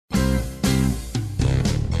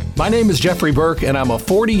My name is Jeffrey Burke, and I'm a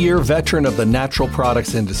 40-year veteran of the natural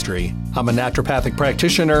products industry. I'm a naturopathic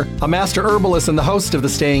practitioner, a master herbalist, and the host of the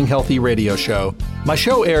Staying Healthy radio show. My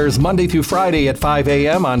show airs Monday through Friday at 5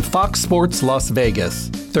 a.m. on Fox Sports Las Vegas,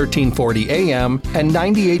 1340 a.m. and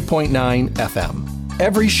 98.9 FM.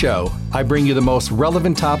 Every show, I bring you the most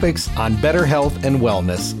relevant topics on better health and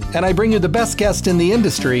wellness, and I bring you the best guests in the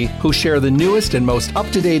industry who share the newest and most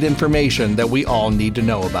up-to-date information that we all need to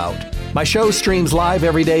know about. My show streams live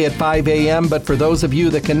every day at 5 a.m., but for those of you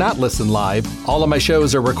that cannot listen live, all of my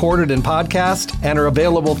shows are recorded in podcast and are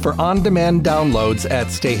available for on-demand downloads at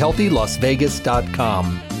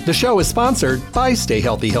stayhealthylasvegas.com. The show is sponsored by Stay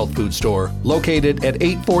Healthy Health Food Store, located at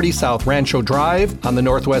 840 South Rancho Drive on the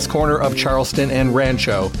northwest corner of Charleston and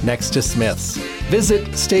Rancho, next to Smith's.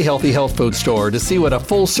 Visit Stay Healthy Health Food Store to see what a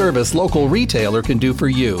full-service local retailer can do for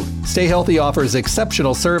you. Stay Healthy offers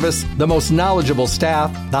exceptional service, the most knowledgeable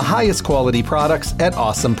staff, the highest quality products at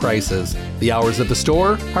awesome prices. The hours of the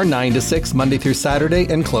store are 9 to 6 Monday through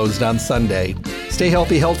Saturday and closed on Sunday. Stay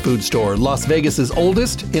Healthy Health Food Store, Las Vegas's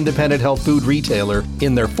oldest independent health food retailer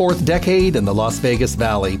in their 4th decade in the Las Vegas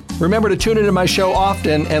Valley. Remember to tune into my show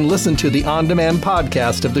often and listen to the on-demand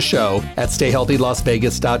podcast of the show at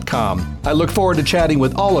stayhealthylasvegas.com. I look forward to chatting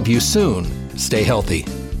with all of you soon. Stay healthy.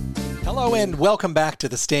 Hello and welcome back to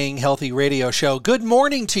the Staying Healthy radio show. Good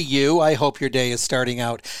morning to you. I hope your day is starting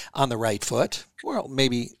out on the right foot. Well,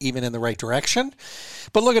 maybe even in the right direction.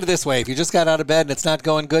 But look at it this way. If you just got out of bed and it's not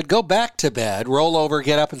going good, go back to bed, roll over,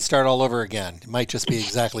 get up and start all over again. It might just be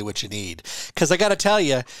exactly what you need. Because I got to tell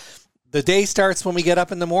you, the day starts when we get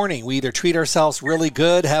up in the morning. We either treat ourselves really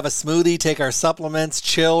good, have a smoothie, take our supplements,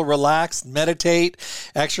 chill, relax, meditate,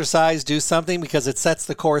 exercise, do something because it sets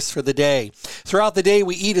the course for the day. Throughout the day,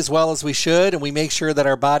 we eat as well as we should, and we make sure that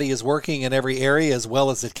our body is working in every area as well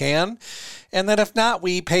as it can. And then if not,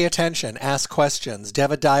 we pay attention, ask questions,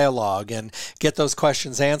 have a dialogue, and get those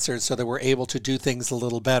questions answered so that we're able to do things a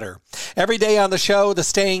little better. Every day on the show, the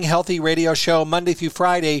Staying Healthy radio show, Monday through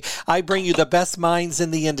Friday, I bring you the best minds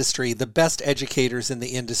in the industry, the best educators in the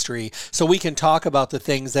industry, so we can talk about the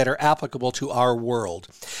things that are applicable to our world.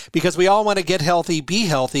 Because we all want to get healthy, be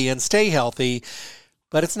healthy, and stay healthy,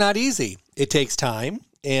 but it's not easy. It takes time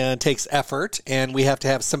and takes effort, and we have to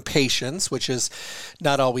have some patience, which is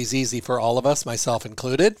not always easy for all of us, myself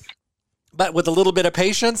included. But with a little bit of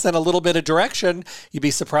patience and a little bit of direction, you'd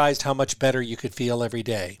be surprised how much better you could feel every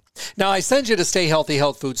day. Now, I send you to Stay Healthy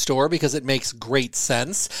Health Food Store because it makes great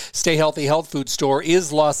sense. Stay Healthy Health Food Store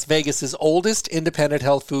is Las Vegas's oldest independent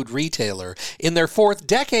health food retailer. In their 4th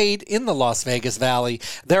decade in the Las Vegas Valley,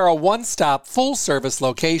 they're a one-stop, full-service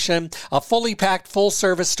location, a fully packed,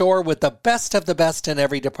 full-service store with the best of the best in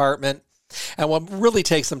every department. And what really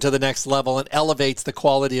takes them to the next level and elevates the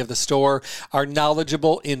quality of the store are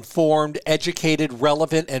knowledgeable, informed, educated,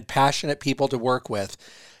 relevant, and passionate people to work with.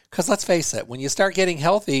 Because let's face it, when you start getting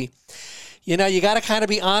healthy, you got to kind of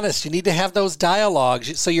be honest. You need to have those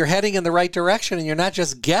dialogues so you're heading in the right direction and you're not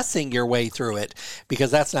just guessing your way through it,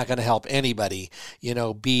 because that's not going to help anybody,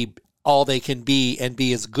 be all they can be and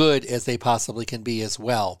be as good as they possibly can be as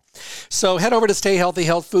well. So head over to Stay Healthy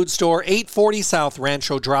Health Food Store, 840 South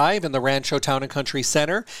Rancho Drive in the Rancho Town and Country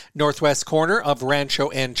Center, northwest corner of Rancho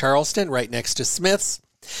and Charleston, right next to Smith's.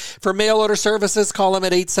 For mail order services, call them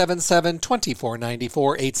at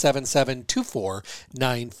 877-2494,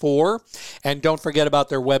 877-2494. And don't forget about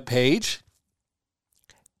their webpage,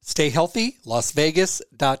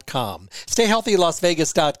 StayHealthyLasVegas.com.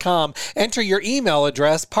 StayHealthyLasVegas.com. Enter your email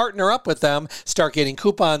address, partner up with them, start getting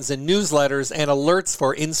coupons and newsletters and alerts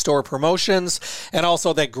for in-store promotions, and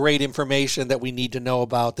also that great information that we need to know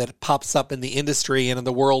about that pops up in the industry and in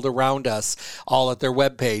the world around us, all at their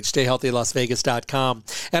webpage, StayHealthyLasVegas.com.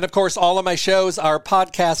 And of course, all of my shows are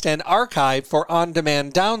podcast and archived for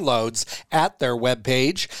on-demand downloads at their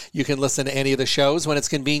webpage. You can listen to any of the shows when it's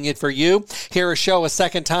convenient for you. Hear a show a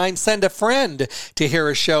second time, send a friend to hear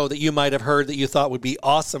a show that you might have heard that you thought would be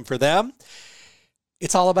awesome for them.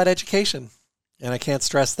 It's all about education, and I can't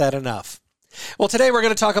stress that enough. Well, today we're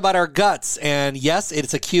going to talk about our guts, and yes,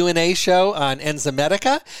 it's a Q&A show on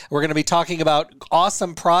Enzymedica. We're going to be talking about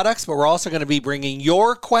awesome products, but we're also going to be bringing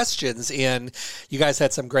your questions in. You guys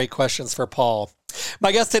had some great questions for Paul.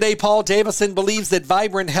 My guest today, Paul Davison, believes that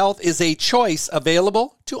vibrant health is a choice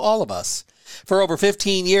available to all of us. For over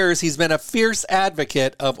 15 years, he's been a fierce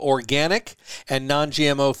advocate of organic and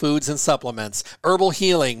non-GMO foods and supplements, herbal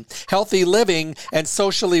healing, healthy living, and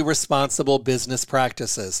socially responsible business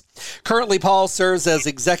practices. Currently, Paul serves as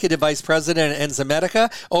Executive Vice President at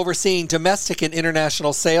Enzymedica, overseeing domestic and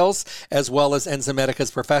international sales, as well as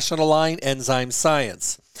Enzymedica's professional line, Enzyme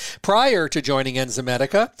Science. Prior to joining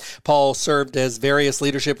Enzymedica, Paul served as various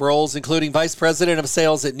leadership roles, including Vice President of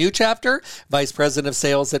Sales at New Chapter, Vice President of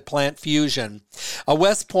Sales at Plant Fusion. A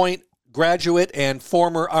West Point graduate and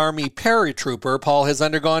former Army paratrooper, Paul has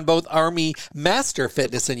undergone both Army Master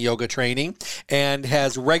Fitness and Yoga training and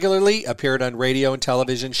has regularly appeared on radio and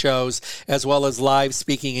television shows, as well as live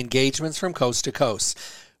speaking engagements from coast to coast.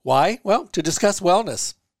 Why? Well, to discuss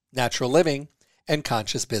wellness, natural living, and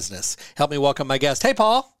conscious business. Help me welcome my guest. Hey,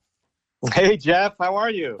 Paul. Hey, Jeff. How are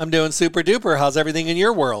you? I'm doing super duper. How's everything in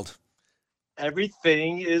your world?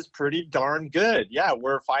 Everything is pretty darn good. Yeah,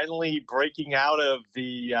 we're finally breaking out of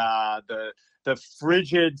the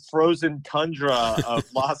frigid, frozen tundra of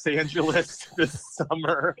Los Angeles this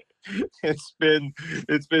summer. It's been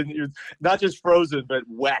not just frozen, but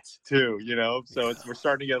wet too. So we're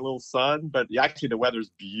starting to get a little sun, but actually the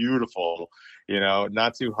weather's beautiful.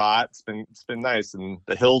 Not too hot. It's been nice, and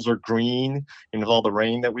the hills are green. With all the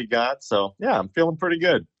rain that we got. So yeah, I'm feeling pretty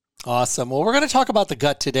good. Awesome. Well, we're going to talk about the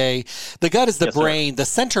gut today. The gut is the brain, the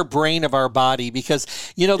center brain of our body, because,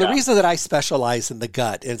 the reason that I specialize in the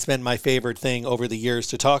gut, and it's been my favorite thing over the years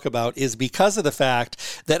to talk about, is because of the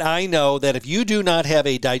fact that I know that if you do not have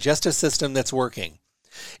a digestive system that's working,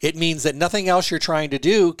 it means that nothing else you're trying to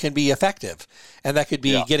do can be effective. And that could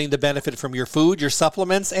be getting the benefit from your food, your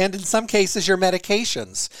supplements, and in some cases, your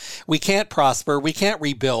medications. We can't prosper. We can't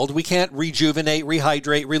rebuild. We can't rejuvenate,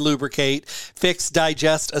 rehydrate, relubricate, fix,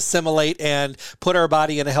 digest, assimilate, and put our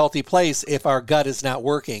body in a healthy place if our gut is not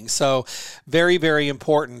working. So very, very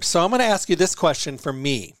important. So I'm going to ask you this question from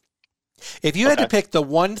me. If you had to pick the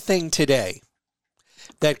one thing today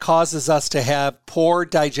that causes us to have poor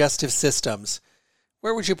digestive systems,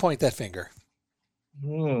 where would you point that finger?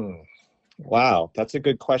 Wow, that's a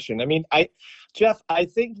good question. I mean, Jeff, I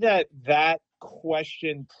think that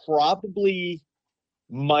question probably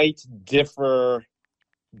might differ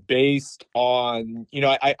based on,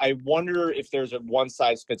 I wonder if there's a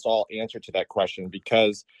one-size-fits-all answer to that question,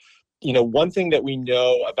 because, one thing that we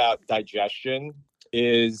know about digestion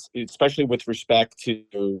is, especially with respect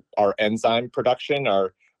to our enzyme production,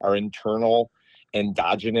 our internal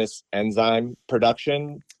endogenous enzyme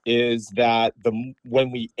production, is that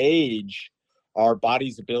when we age, our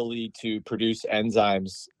body's ability to produce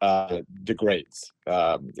enzymes degrades.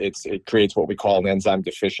 It creates what we call an enzyme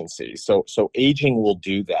deficiency. So aging will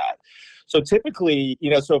do that. So typically,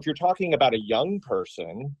 so if you're talking about a young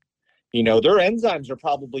person, their enzymes are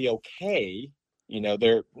probably okay.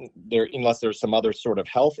 They're unless there's some other sort of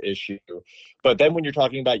health issue. But then when you're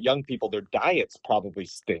talking about young people, their diets probably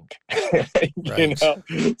stink. Right.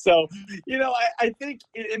 So, I think,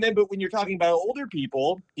 but when you're talking about older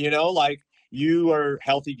people, like you are a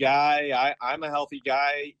healthy guy, I'm a healthy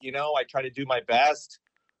guy, I try to do my best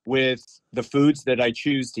with the foods that I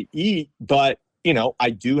choose to eat, but I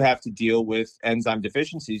do have to deal with enzyme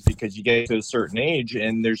deficiencies because you get to a certain age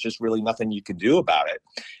and there's just really nothing you can do about it.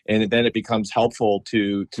 And then it becomes helpful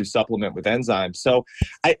to supplement with enzymes. So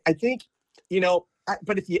I think,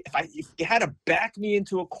 but if you had to back me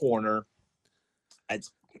into a corner,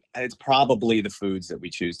 it's probably the foods that we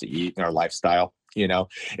choose to eat in our lifestyle.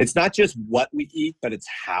 It's not just what we eat, but it's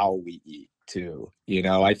how we eat too.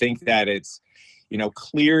 I think that it's,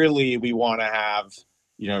 clearly we want to have,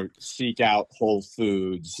 seek out whole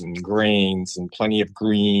foods and grains and plenty of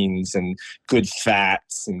greens and good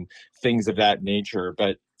fats and things of that nature.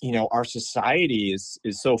 But, our society is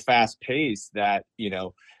so fast paced that,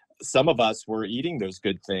 some of us, we're eating those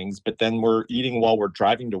good things, but then we're eating while we're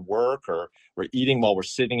driving to work, or we're eating while we're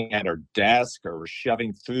sitting at our desk, or we're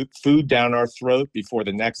shoving food down our throat before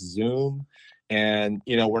the next Zoom. And,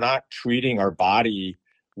 we're not treating our body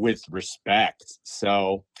with respect.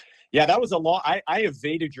 So yeah, that was a long, I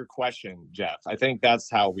evaded your question, Jeff. I think that's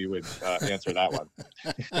how we would answer that one.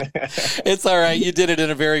 It's all right. You did it in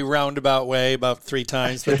a very roundabout way about 3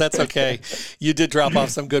 times, but that's okay. You did drop off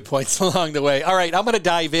some good points along the way. All right, I'm going to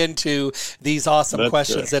dive into these awesome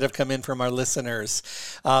questions that have come in from our listeners.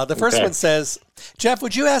 The first one says, Jeff,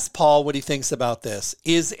 would you ask Paul what he thinks about this?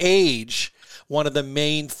 Is age one of the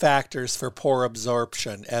main factors for poor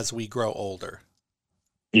absorption as we grow older?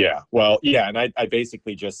 Yeah, well, yeah, and I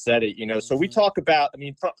basically just said it, so we talk about,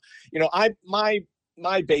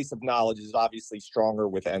 my base of knowledge is obviously stronger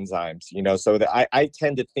with enzymes, so that I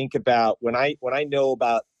tend to think about when I know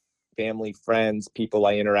about family, friends, people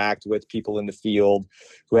I interact with, people in the field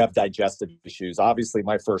who have digestive issues. Obviously,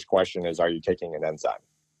 my first question is, are you taking an enzyme?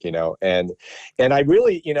 And I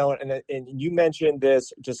really, and you mentioned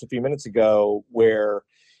this just a few minutes ago where,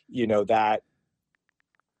 that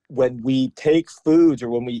when we take foods or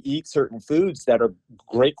when we eat certain foods that are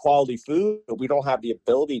great quality food, but we don't have the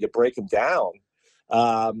ability to break them down,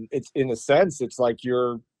 It's in a sense, it's like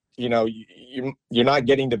you're not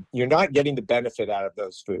getting the benefit out of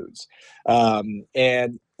those foods,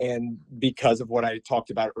 and because of what I talked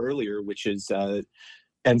about earlier, which is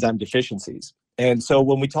enzyme deficiencies. And so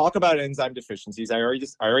when we talk about enzyme deficiencies, I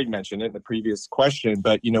already mentioned it in the previous question,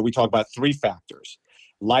 but we talk about three factors: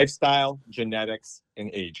 lifestyle, genetics, and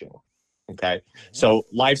aging. Okay. So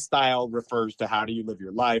lifestyle refers to how do you live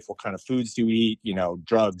your life, what kind of foods do you eat,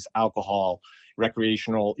 drugs, alcohol,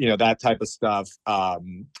 recreational, that type of stuff.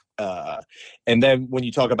 And then when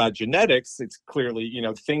you talk about genetics, it's clearly,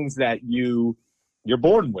 things that you're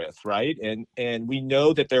born with, right? And we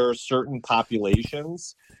know that there are certain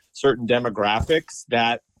populations, certain demographics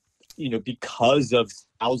that, because of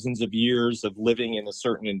thousands of years of living in a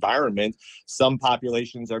certain environment, some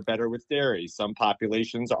populations are better with dairy. Some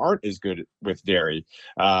populations aren't as good with dairy.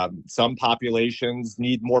 Some populations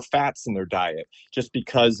need more fats in their diet just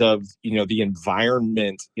because of, the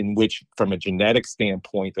environment in which, from a genetic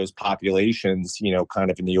standpoint, those populations, kind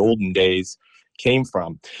of in the olden days came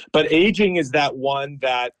from. But aging is that one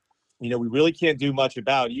that, we really can't do much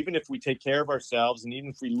about. Even if we take care of ourselves and even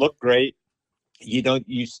if we look great,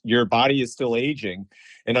 your body is still aging,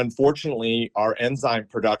 and unfortunately our enzyme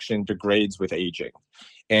production degrades with aging.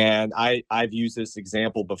 And I've used this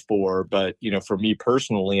example before, but for me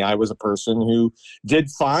personally, I was a person who did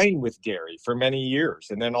fine with dairy for many years,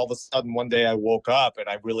 and then all of a sudden one day I woke up and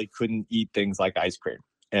I really couldn't eat things like ice cream.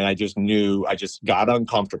 And I just got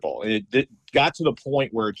uncomfortable. And it got to the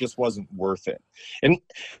point where it just wasn't worth it. And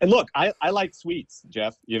look, I like sweets,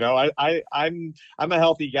 Jeff. I'm a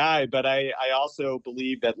healthy guy, but I also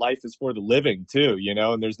believe that life is for the living too,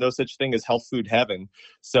 and there's no such thing as health food heaven.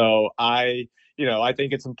 So I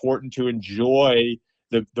think it's important to enjoy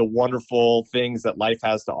the wonderful things that life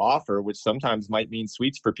has to offer, which sometimes might mean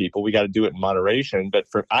sweets for people. We got to do it in moderation. But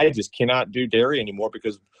I just cannot do dairy anymore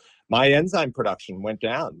because my enzyme production went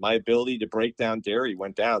down. My ability to break down dairy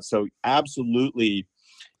went down. So absolutely,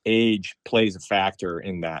 age plays a factor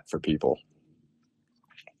in that for people.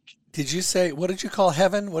 Did you say, what did you call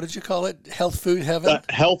heaven? What did you call it? Health food heaven?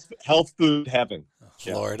 Health food heaven. Oh,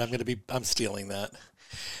 yeah. Lord, I'm stealing that.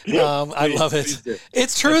 I love it.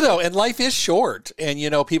 It's true though. And life is short. And,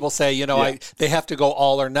 people say, they have to go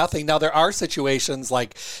all or nothing. Now there are situations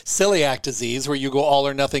like celiac disease where you go all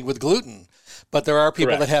or nothing with gluten. But there are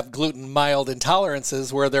people that have gluten mild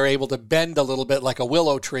intolerances where they're able to bend a little bit like a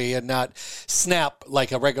willow tree and not snap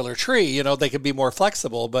like a regular tree. They can be more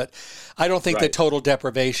flexible, but I don't think that total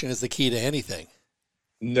deprivation is the key to anything.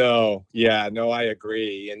 No. Yeah, no, I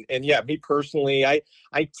agree. And yeah, me personally, I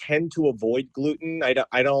tend to avoid gluten.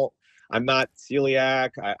 I'm not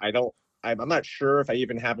celiac. I'm not sure if I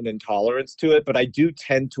even have an intolerance to it, but I do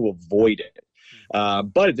tend to avoid it.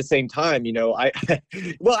 But at the same time,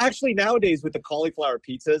 well, actually nowadays with the cauliflower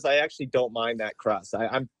pizzas, I actually don't mind that crust.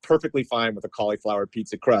 I'm perfectly fine with a cauliflower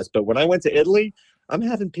pizza crust. But when I went to Italy, I'm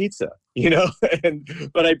having pizza,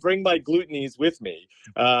 but I bring my glutenees with me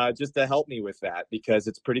just to help me with that because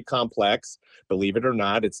it's pretty complex. Believe it or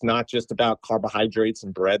not, it's not just about carbohydrates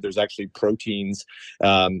and bread. There's actually proteins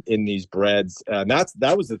in these breads. And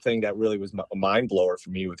that was the thing that really was a mind blower for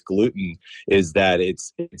me with gluten is that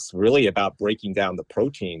it's really about breaking down the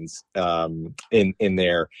proteins in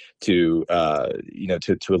there to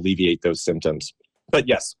alleviate those symptoms. But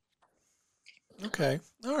yes. Okay.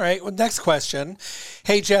 All right. Well, next question.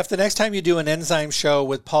 Hey, Jeff, the next time you do an enzyme show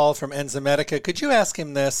with Paul from Enzymedica, could you ask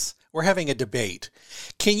him this? We're having a debate.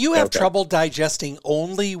 Can you have trouble digesting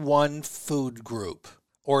only one food group,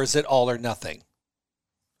 or is it all or nothing?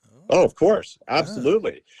 Oh, of course.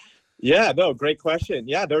 Absolutely. Yeah, no, great question.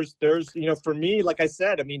 Yeah, there's for me, like I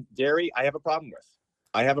said, dairy, I have a problem with.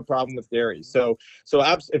 I have a problem with dairy. So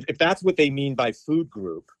if that's what they mean by food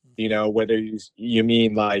group, whether you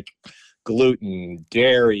mean like gluten,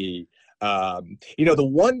 dairy, the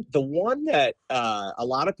one that a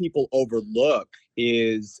lot of people overlook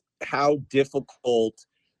is how difficult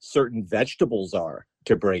certain vegetables are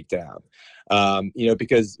to break down.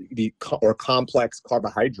 Because or complex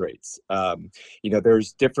carbohydrates.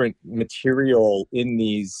 There's different material in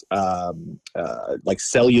these like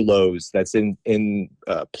cellulose that's in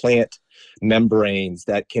plant membranes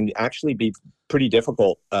that can actually be pretty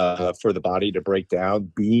difficult for the body to break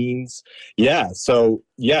down. Beans. Yeah. So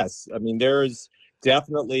yes, there's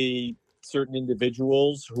definitely certain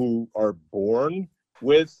individuals who are born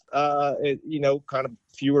with kind of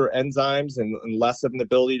fewer enzymes and less of an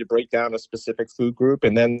ability to break down a specific food group.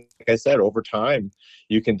 And then, like I said, over time,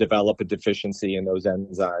 you can develop a deficiency in those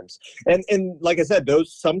enzymes. And like I said,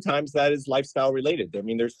 sometimes that is lifestyle related.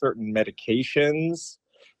 There's certain medications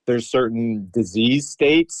There's certain disease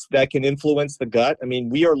states that can influence the gut. I mean,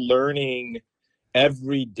 we are learning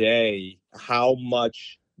every day how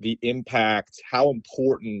much the impact, how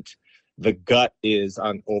important the gut is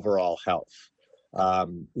on overall health.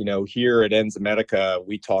 Here at Enzymedica,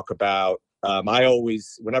 we talk about, I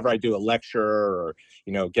always, whenever I do a lecture or,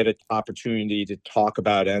 get an opportunity to talk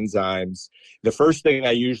about enzymes, the first thing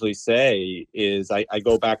I usually say is I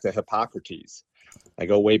go back to Hippocrates. I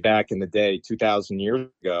go way back in the day, 2,000 years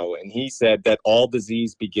ago, and he said that all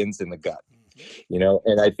disease begins in the gut,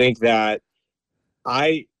 and I think that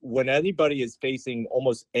when anybody is facing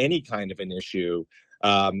almost any kind of an issue,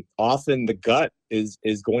 often the gut is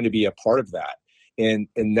going to be a part of that. And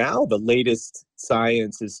now the latest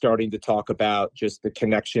science is starting to talk about just the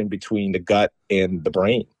connection between the gut and the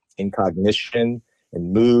brain, and cognition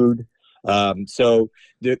and mood. So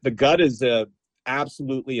the gut is a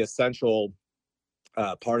absolutely essential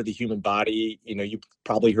part of the human body. You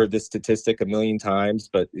probably heard this statistic a million times,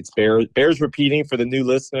 but it bears repeating for the new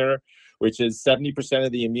listener, which is 70%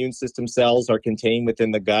 of the immune system cells are contained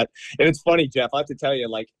within the gut. And it's funny, Jeff, I have to tell you,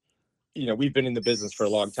 we've been in the business for a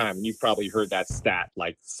long time, and you've probably heard that stat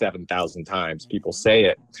like 7,000 times. People say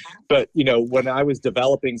it. But, when I was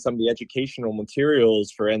developing some of the educational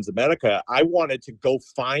materials for Enzymedica, I wanted to go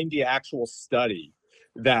find the actual study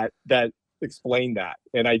that explained that.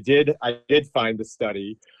 And I did find the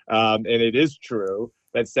study, and it is true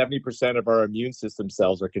that 70% of our immune system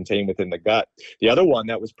cells are contained within the gut. The other one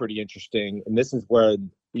that was pretty interesting, and this is where,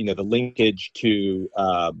 the linkage to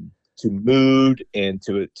mood and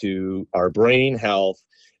to our brain health,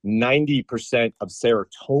 90% of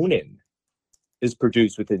serotonin is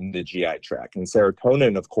produced within the GI tract. And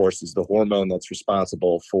serotonin, of course, is the hormone that's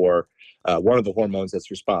responsible for, one of the hormones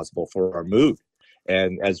that's responsible for our mood.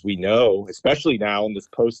 And as we know, especially now in this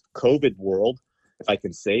post-COVID world, if I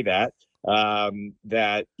can say that,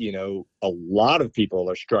 that, a lot of people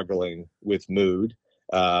are struggling with mood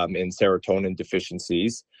and serotonin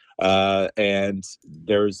deficiencies. And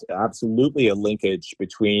there's absolutely a linkage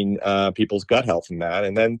between people's gut health and that.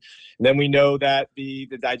 And then we know that the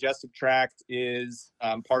digestive tract is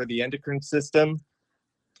part of the endocrine system,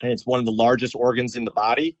 and it's one of the largest organs in the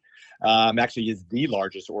body. Actually is the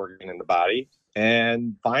largest organ in the body.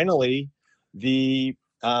 And finally, the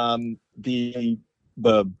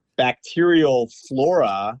bacterial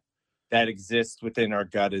flora that exists within our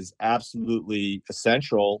gut is absolutely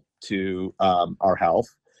essential to our health.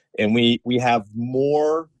 And we have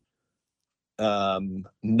more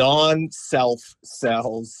non-self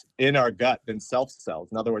cells in our gut than self cells.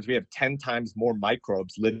 In other words, we have 10 times more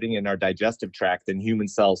microbes living in our digestive tract than human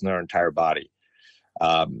cells in our entire body.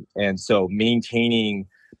 And so maintaining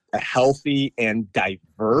a healthy and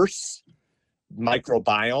diverse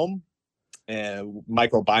microbiome.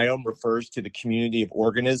 Microbiome refers to the community of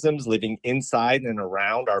organisms living inside and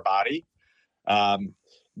around our body.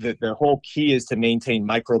 The whole key is to maintain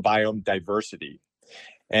microbiome diversity.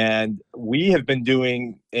 And we have been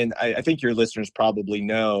doing, and I think your listeners probably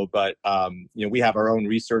know, but we have our own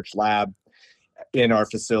research lab in our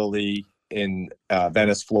facility in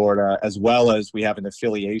Venice, Florida, as well as we have an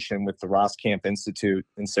affiliation with the Roskamp Institute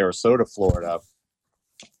in Sarasota, Florida.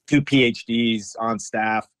 2 PhDs on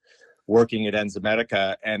staff working at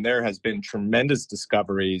Enzymedica, and there has been tremendous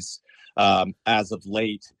discoveries as of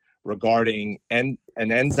late regarding an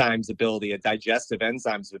enzyme's ability, a digestive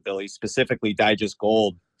enzyme's ability, specifically Digest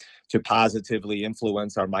Gold, to positively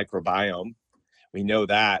influence our microbiome. We know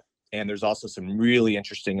that, and there's also some really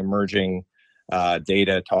interesting emerging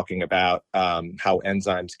data talking about how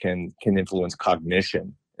enzymes can influence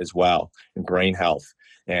cognition as well, and brain health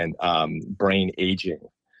and brain aging.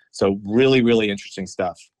 So really, really interesting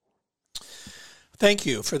stuff. Thank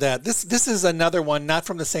you for that. This is another one, not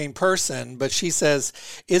from the same person, but she says,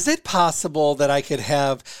 is it possible that I could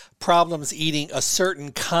have problems eating a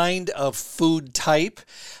certain kind of food type,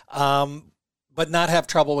 but not have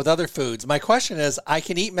trouble with other foods? My question is, I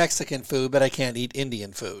can eat Mexican food, but I can't eat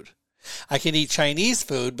Indian food. I can eat Chinese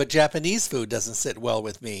food, but Japanese food doesn't sit well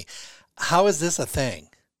with me. How is this a thing?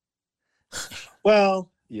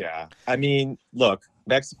 Well, yeah. I mean, look,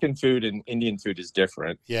 Mexican food and Indian food is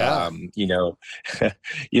different. Yeah. They're.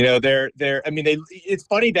 I mean, it's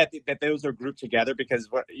funny that those are grouped together because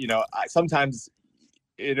sometimes,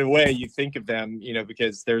 in a way, you think of them,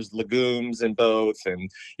 because there's legumes in both, and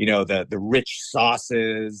the rich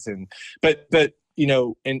sauces, but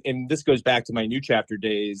and this goes back to my New Chapter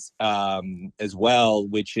days as well,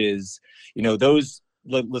 which is those.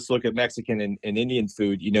 Let's look at Mexican and Indian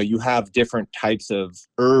food. You have different types of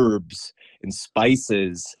herbs and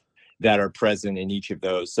spices that are present in each of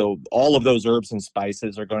those. So all of those herbs and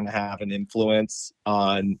spices are going to have an influence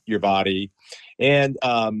on your body, and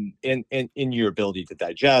in your ability to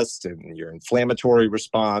digest and your inflammatory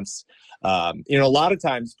response. A lot of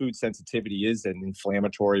times food sensitivity is an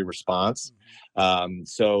inflammatory response.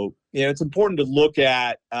 So, it's important to look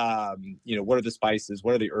at, what are the spices,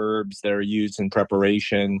 what are the herbs that are used in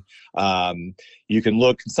preparation. You can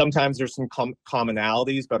look, sometimes there's some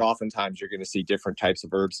commonalities, but oftentimes you're going to see different types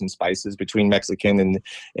of herbs and spices between Mexican and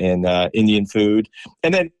Indian food.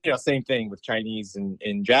 And then, same thing with Chinese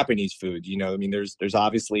and Japanese food. There's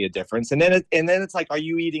obviously a difference. And then it's like, are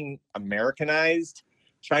you eating Americanized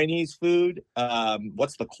Chinese food?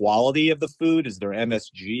 What's the quality of the food? Is there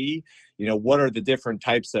MSG? What are the different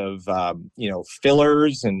types of,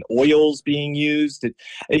 fillers and oils being used?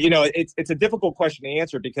 It's a difficult question to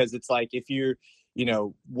answer, because it's like, if you're,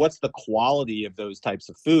 what's the quality of those types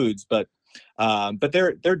of foods? But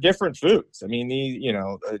they're different foods.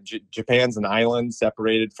 Japan's an island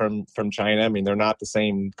separated from China. They're not the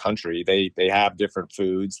same country. They have different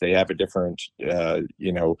foods. They have a different,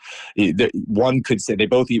 one could say they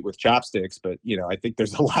both eat with chopsticks, but I think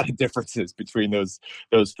there's a lot of differences between those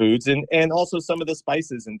foods, and also some of the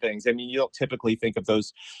spices and things. You don't typically think of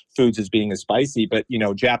those foods as being as spicy, but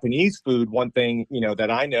Japanese food. One thing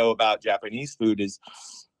that I know about Japanese food is,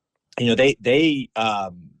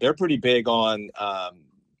 they're pretty big on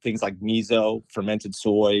things like miso, fermented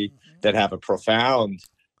soy, that have a profound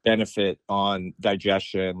benefit on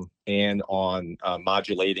digestion and on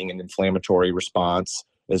modulating an inflammatory response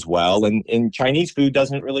as well. And Chinese food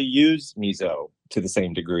doesn't really use miso to the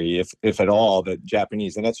same degree, if at all, that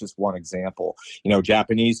Japanese. And that's just one example.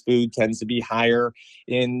 Japanese food tends to be higher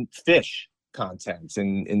in fish contents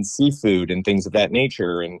and in seafood and things of that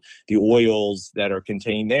nature, and the oils that are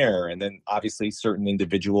contained there. And then obviously certain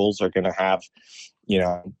individuals are going to have,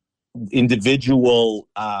 individual,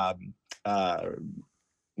 what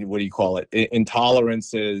do you call it?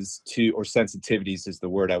 Intolerances to, or sensitivities is the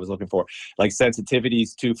word I was looking for. Like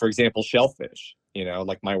sensitivities to, for example, shellfish.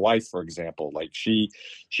 Like my wife, for example, like she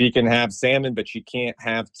can have salmon, but she can't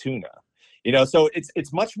have tuna. So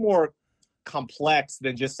it's much more complex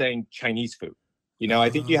than just saying Chinese food. I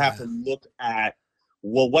think you have to look at,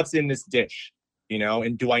 well, what's in this dish,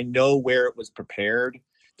 and do I know where it was prepared?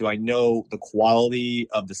 Do I know the quality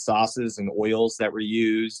of the sauces and oils that were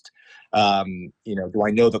used? Do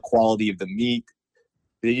I know the quality of the meat?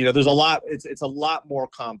 There's a lot. It's a lot more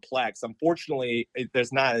complex. Unfortunately,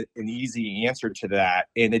 there's not an easy answer to that,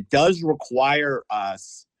 and it does require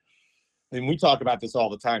us. And we talk about this all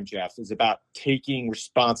the time, Jeff, is about taking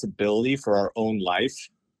responsibility for our own life,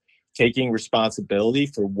 taking responsibility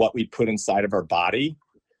for what we put inside of our body,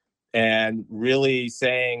 and really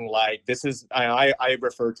saying, like, this is, I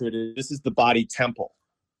refer to it as, this is the body temple,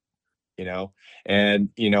 and,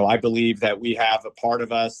 I believe that we have a part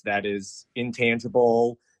of us that is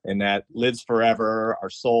intangible and that lives forever, our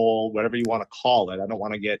soul, whatever you want to call it. I don't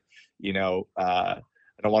want to get,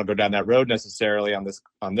 I don't want to go down that road necessarily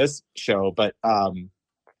on this show, but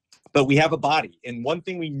we have a body. And one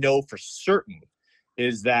thing we know for certain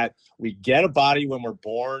is that we get a body when we're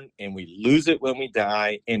born and we lose it when we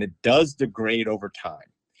die, and it does degrade over time.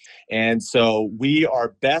 And so we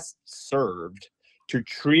are best served to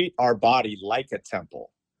treat our body like a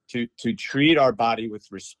temple, to treat our body with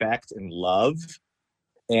respect and love,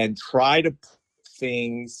 and try to put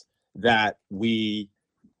things that we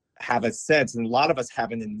have a sense, and a lot of us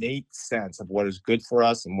have an innate sense of what is good for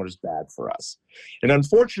us and what is bad for us. And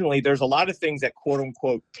unfortunately, there's a lot of things that quote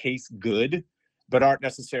unquote taste good, but aren't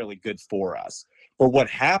necessarily good for us. But what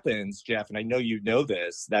happens, Jeff, and I know you know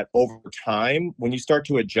this, that over time, when you start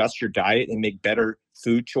to adjust your diet and make better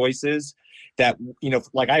food choices, that,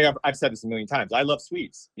 like I've said this a million times, I love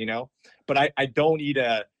sweets, but I don't eat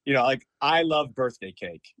like I love birthday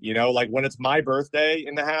cake, like when it's my birthday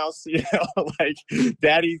in the house, like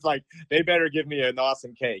daddy's like, they better give me an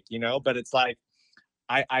awesome cake, but it's like,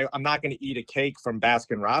 I'm not going to eat a cake from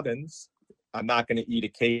Baskin Robbins. I'm not going to eat a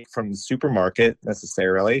cake from the supermarket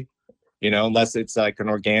necessarily, unless it's like an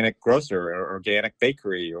organic grocer or organic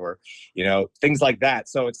bakery or, things like that.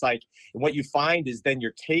 So it's like, what you find is then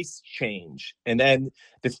your tastes change. And then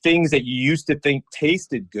the things that you used to think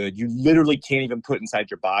tasted good, you literally can't even put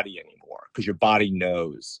inside your body anymore, because your body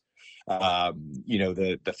knows,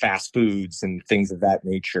 the fast foods and things of that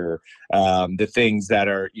nature, the things that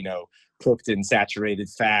are, cooked in saturated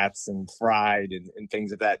fats and fried and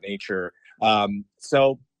things of that nature.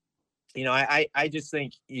 So, I just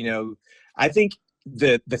think, I think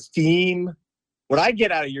the theme, what I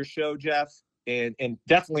get out of your show, Jeff, and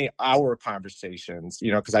definitely our conversations,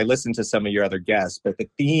 you know, because I listen to some of your other guests, but the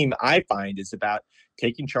theme I find is about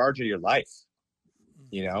taking charge of your life.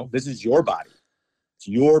 You know, this is your body. It's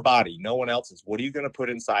your body, no one else's. What are you going to put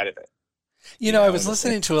inside of it? You know, I was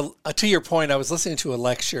listening to your point, I was listening to a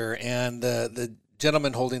lecture, and the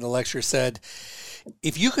gentleman holding the lecture said,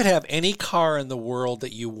 if you could have any car in the world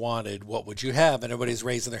that you wanted, what would you have? And everybody's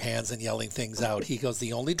raising their hands and yelling things out. He goes,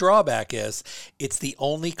 the only drawback is it's the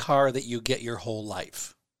only car that you get your whole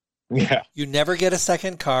life. Yeah. You never get a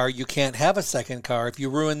second car. You can't have a second car. If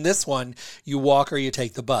you ruin this one, you walk or you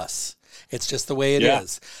take the bus. It's just the way it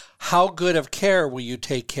is. How good of care will you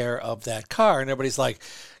take care of that car? And everybody's like,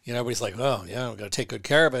 oh, yeah, I'm going to take good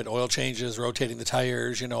care of it. Oil changes, rotating the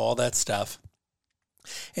tires, you know, all that stuff.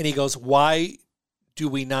 And he goes, why do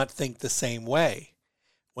we not think the same way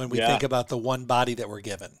when we think about the one body that we're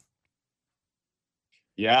given?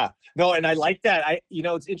 Yeah. No, and I like that.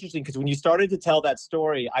 It's interesting because when you started to tell that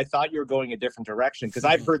story, I thought you were going a different direction, because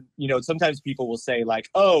I've heard, sometimes people will say like,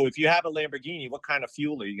 oh, if you have a Lamborghini, what kind of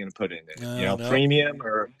fuel are you going to put in it? No. Premium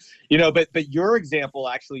or, but your example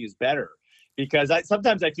actually is better, because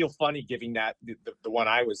sometimes I feel funny giving that the one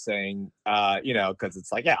I was saying, because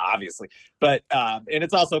it's like, yeah, obviously, but and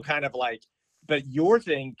it's also kind of like, but your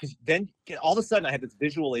thing, because then all of a sudden I had this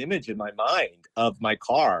visual image in my mind of my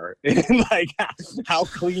car, and like, how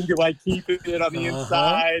clean do I keep it on the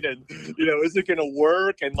inside? And, is it going to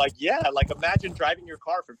work? And like, imagine driving your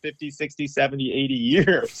car for 50, 60, 70, 80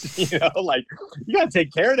 years, like you got to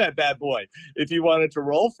take care of that bad boy if you want it to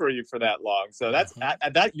roll for you for that long. So that's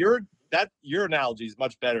your analogy is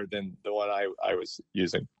much better than the one I was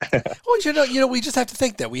using. Well, we just have to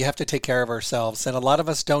think that we have to take care of ourselves. And a lot of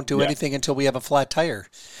us don't do anything until we have a flat tire,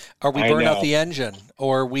 or we burn out the engine,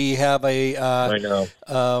 or we have a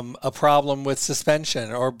problem with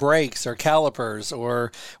suspension or brakes or calipers,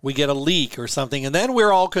 or we get a leak or something. And then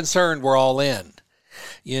we're all concerned, we're all in.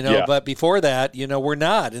 But before that, we're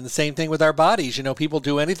not. And the same thing with our bodies. People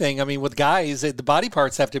do anything. I mean, with guys, the body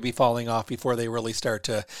parts have to be falling off before they really start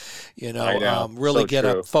to, really get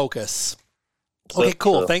a focus. Okay,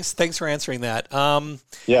 cool. True. Thanks for answering that.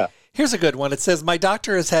 Here's a good one. It says, my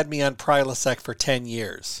doctor has had me on Prilosec for 10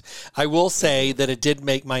 years. I will say that it did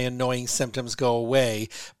make my annoying symptoms go away.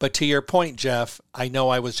 But to your point, Jeff, I know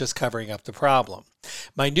I was just covering up the problem.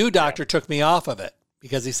 My new doctor took me off of it,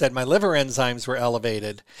 because he said my liver enzymes were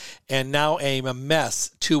elevated, and now I'm a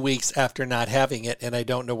mess 2 weeks after not having it, and I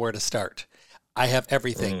don't know where to start. I have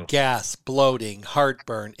everything, gas, bloating,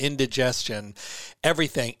 heartburn, indigestion,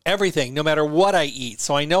 everything, no matter what I eat.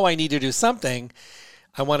 So I know I need to do something.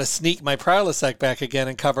 I want to sneak my Prilosec back again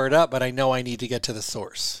and cover it up, but I know I need to get to the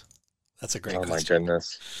source. That's a great question. Oh, my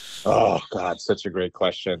goodness. Oh, God, such a great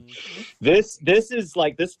question. This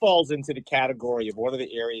falls into the category of one of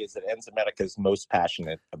the areas that Enzymedica is most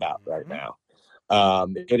passionate about right now.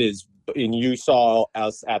 It is, and you saw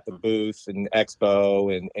us at the booth and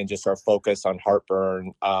expo and just our focus on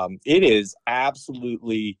heartburn. It is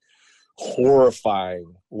absolutely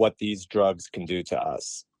horrifying what these drugs can do to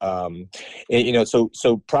us. So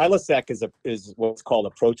Prilosec is what's called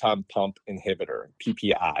a proton pump inhibitor,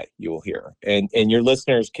 PPI, you will hear. And your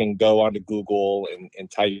listeners can go onto Google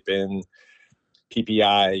and type in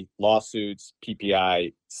PPI lawsuits,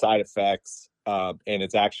 PPI side effects, and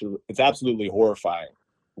it's absolutely horrifying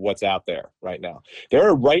what's out there right now. There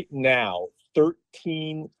are right now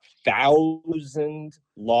 13,000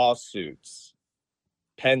 lawsuits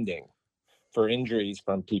pending for injuries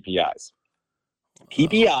from PPIs.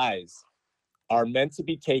 PPIs are meant to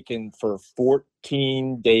be taken for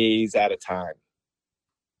 14 days at a time.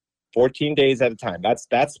 14 days at a time. That's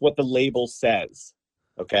what the label says.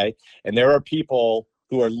 Okay. And there are people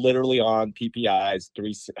who are literally on PPIs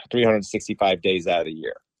 365 days out of the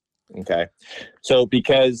year. Okay. So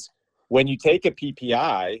because when you take a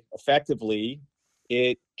PPI, effectively,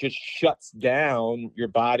 it just shuts down your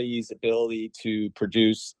body's ability to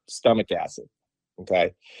produce stomach acid.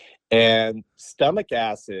 Okay. And stomach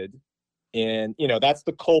acid, and that's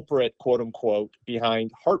the culprit, quote unquote,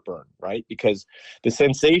 behind heartburn, right? Because the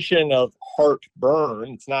sensation of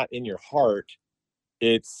heartburn, it's not in your heart,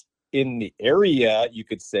 it's in the area, you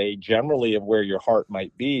could say, generally of where your heart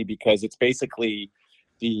might be, because it's basically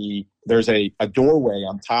there's a doorway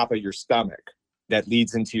on top of your stomach that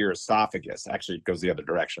leads into your esophagus. Actually, it goes the other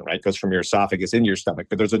direction, right? It goes from your esophagus into your stomach,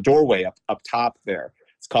 but there's a doorway up top there.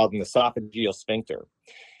 It's called an esophageal sphincter.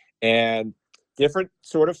 And different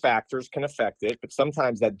sort of factors can affect it, but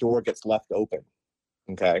sometimes that door gets left open.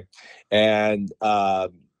 Okay. And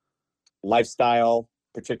lifestyle,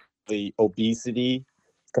 particularly obesity,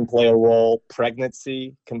 can play a role.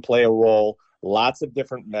 Pregnancy can play a role. Lots of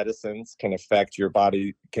different medicines can affect your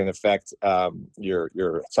body, can affect your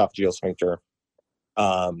esophageal sphincter.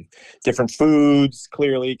 Different foods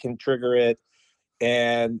clearly can trigger it.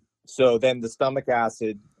 And so then the stomach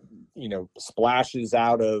acid, splashes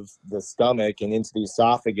out of the stomach and into the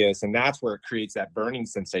esophagus. And that's where it creates that burning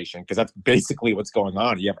sensation, because that's basically what's going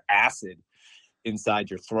on. You have acid inside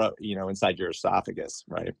your throat, inside your esophagus,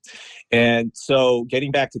 right? And so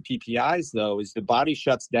getting back to PPIs, though, is the body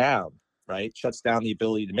shuts down, right? Shuts down the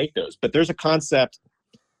ability to make those. But there's a concept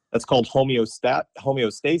that's called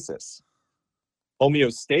homeostasis.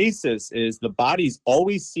 Homeostasis is the body's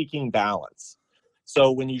always seeking balance.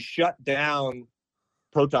 So when you shut down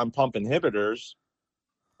proton pump inhibitors,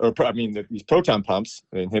 these proton pumps,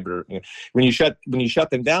 inhibitor, when you shut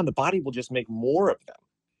them down, the body will just make more of them.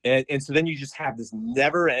 And so then you just have this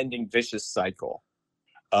never-ending vicious cycle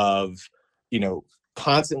of,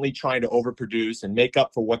 constantly trying to overproduce and make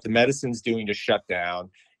up for what the medicine's doing to shut down.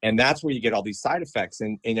 And that's where you get all these side effects.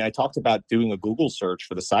 And I talked about doing a Google search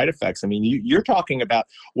for the side effects. I mean, you're talking about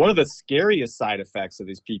one of the scariest side effects of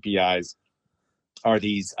these PPIs are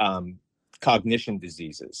these cognition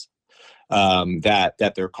diseases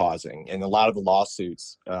that they're causing. And a lot of the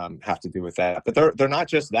lawsuits have to do with that. But they're not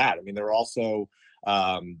just that. I mean, they're also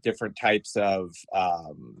different types of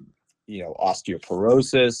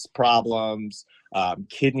osteoporosis problems,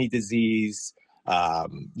 kidney disease. I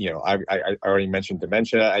already mentioned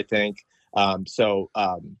dementia, I think.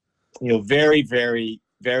 Very, very,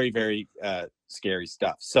 very, very scary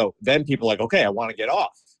stuff. So then people are like, okay, I want to get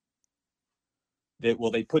off.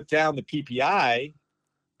 They put down the PPI,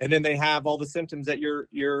 and then they have all the symptoms that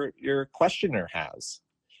your questioner has.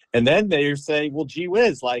 And then they say, well, gee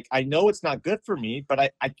whiz, like, I know it's not good for me, but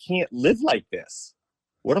I can't live like this.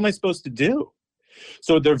 What am I supposed to do?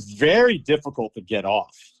 So they're very difficult to get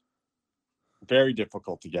off. Very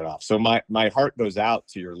difficult to get off. So my heart goes out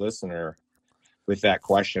to your listener with that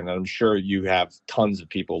question. And I'm sure you have tons of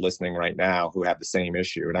people listening right now who have the same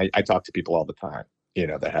issue. And I talk to people all the time,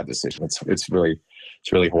 that have this issue. It's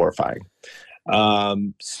really horrifying.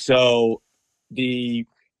 So the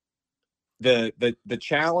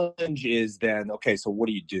challenge is then, okay, so what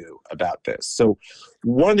do you do about this? So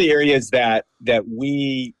one of the areas that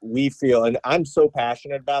we feel, and I'm so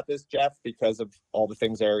passionate about this, Jeff, because of all the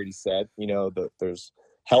things I already said, there's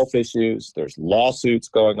health issues, there's lawsuits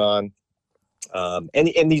going on.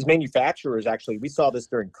 And these manufacturers, actually, we saw this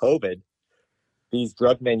during COVID, these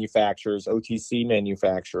drug manufacturers, OTC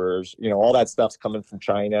manufacturers, all that stuff's coming from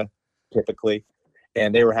China, typically.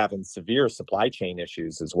 And they were having severe supply chain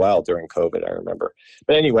issues as well during COVID, I remember.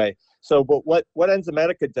 But anyway, but what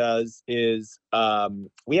Enzymedica does is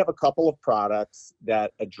we have a couple of products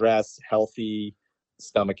that address healthy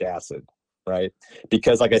stomach acid, right?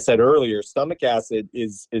 Because like I said earlier, stomach acid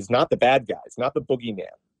is not the bad guy. It's not the boogeyman.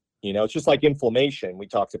 It's just like inflammation we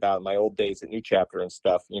talked about in my old days at New Chapter and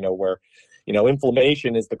stuff, where,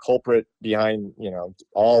 inflammation is the culprit behind,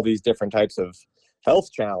 all these different types of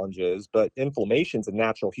health challenges, but inflammation is a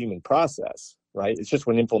natural human process, right? It's just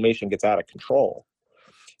when inflammation gets out of control.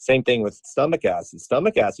 Same thing with stomach acid.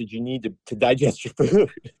 Stomach acid, you need to digest your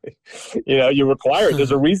food. You require it.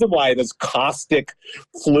 There's a reason why there's caustic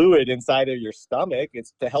fluid inside of your stomach.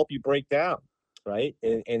 It's to help you break down, right?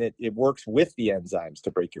 And it works with the enzymes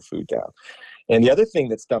to break your food down. And the other thing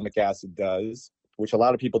that stomach acid does, which a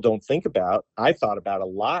lot of people don't think about, I thought about a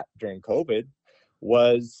lot during COVID,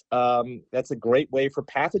 was that's a great way for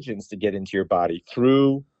pathogens to get into your body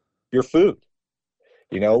through your food.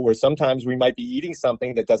 Where sometimes we might be eating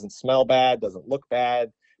something that doesn't smell bad, doesn't look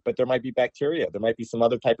bad, but there might be bacteria. There might be some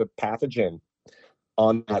other type of pathogen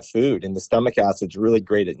on that food. And the stomach acid's really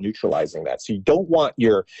great at neutralizing that. So you don't want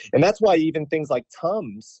and that's why even things like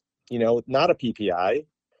Tums, not a PPI,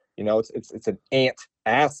 it's an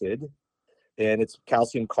antacid, and it's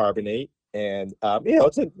calcium carbonate. And,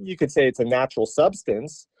 you could say it's a natural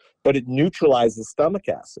substance, but it neutralizes stomach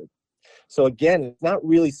acid. So again, it's not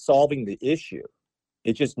really solving the issue.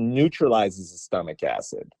 It just neutralizes the stomach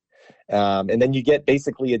acid. And then you get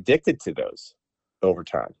basically addicted to those over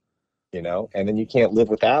time, and then you can't live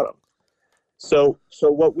without them. So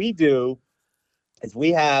what we do is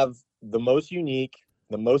we have the most unique,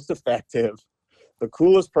 the most effective, the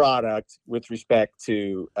coolest product with respect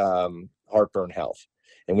to heartburn health.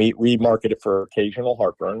 And we market it for occasional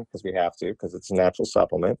heartburn because we have to, because it's a natural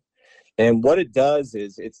supplement. And what it does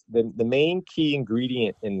is it's the main key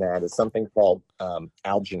ingredient in that is something called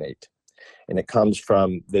alginate. And it comes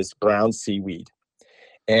from this brown seaweed.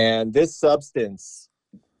 And this substance,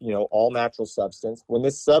 all natural substance, when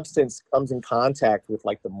this substance comes in contact with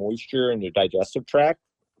like the moisture in your digestive tract,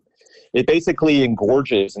 It basically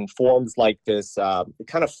engorges and forms like this, it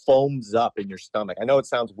kind of foams up in your stomach. I know it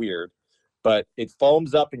sounds weird, but it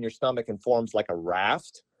foams up in your stomach and forms like a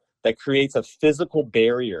raft that creates a physical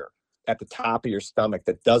barrier at the top of your stomach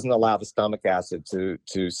that doesn't allow the stomach acid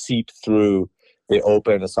to seep through the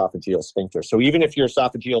open esophageal sphincter. So even if your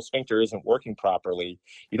esophageal sphincter isn't working properly,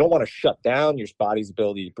 you don't want to shut down your body's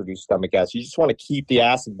ability to produce stomach acid. You just want to keep the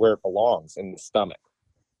acid where it belongs, in the stomach.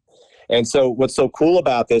 And so what's so cool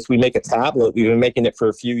about this, we make a tablet. We've been making it for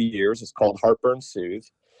a few years. It's called Heartburn Soothe.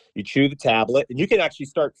 You chew the tablet, and you can actually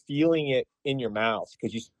start feeling it in your mouth,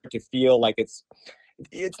 because you start to feel like it's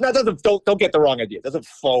not, don't get the wrong idea. It doesn't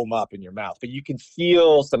foam up in your mouth, but you can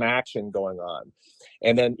feel some action going on.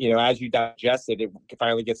 And then, as you digest it, it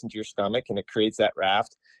finally gets into your stomach, and it creates that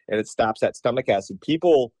raft, and it stops that stomach acid.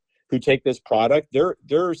 People who take this product,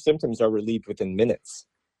 their symptoms are relieved within minutes.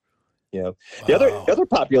 Wow. The other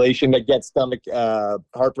population that gets stomach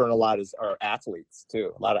heartburn a lot are athletes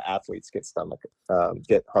too. A lot of athletes get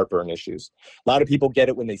heartburn issues. A lot of people get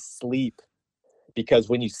it when they sleep, because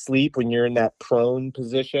when you sleep, when you're in that prone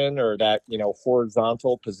position or that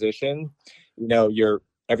horizontal position,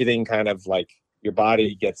 everything kind of like your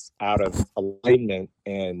body gets out of alignment,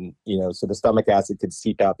 and so the stomach acid could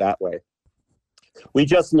seep out that way. We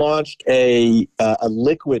just launched a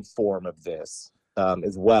liquid form of this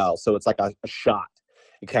as well. So it's like a shot.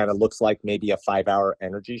 It kind of looks like maybe a 5-hour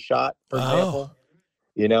energy shot, for example.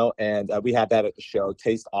 And we had that at the show.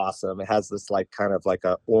 Tastes awesome. It has this kind of like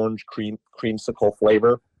a orange creamsicle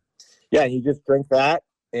flavor. Yeah, and you just drink that,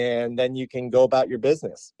 and then you can go about your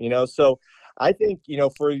business. So I think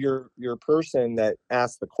for your person that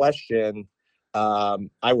asked the question,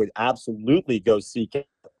 I would absolutely go seek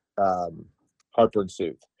Heartburn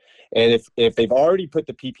Soothe. And if they've already put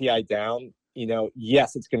the PPI down,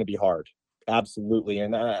 yes, it's going to be hard. Absolutely.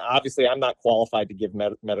 And obviously, I'm not qualified to give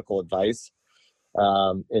medical advice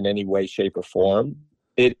in any way, shape, or form.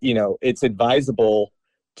 It's advisable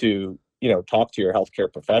to, talk to your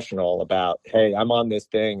healthcare professional about, hey, I'm on this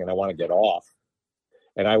thing and I want to get off.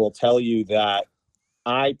 And I will tell you that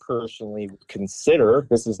I personally consider,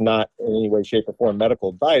 this is not in any way, shape, or form medical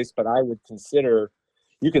advice, but I would consider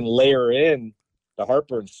you can layer in the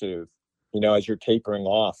Heartburn Soothe, as you're tapering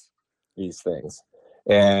off these things,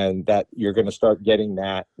 and that you're going to start getting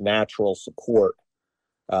that natural support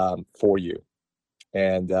for you.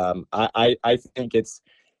 And I think it's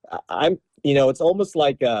almost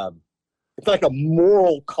like it's like a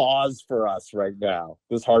moral cause for us right now,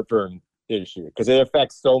 this heartburn issue, because it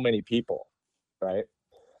affects so many people, right?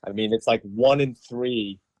 I mean, it's like 1 in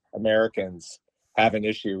 3 Americans have an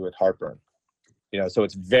issue with heartburn, so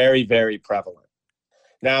it's very, very prevalent.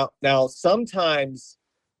 Now sometimes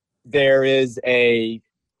there is since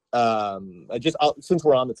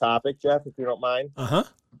we're on the topic, Jeff, if you don't mind.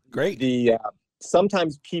 Great.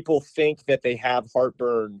 Sometimes people think that they have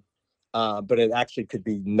heartburn, but it actually could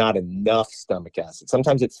be not enough stomach acid.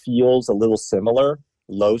 Sometimes it feels a little similar,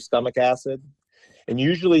 low stomach acid. And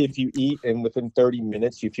usually if you eat and within 30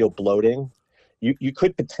 minutes you feel bloating, you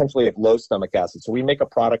could potentially have low stomach acid. So we make a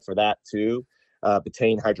product for that too,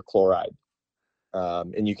 betaine hydrochloride.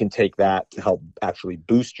 And you can take that to help actually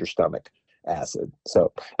boost your stomach acid.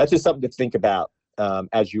 So that's just something to think about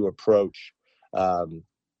as you approach that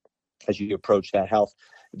health,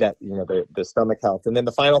 that the stomach health. And then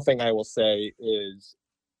the final thing I will say is,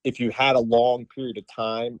 if you had a long period of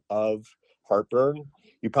time of heartburn,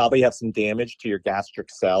 you probably have some damage to your gastric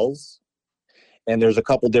cells. And there's a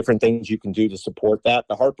couple different things you can do to support that.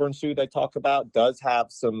 The Heartburn Soothe I talk about does have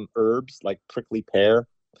some herbs like prickly pear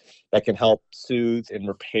that can help soothe and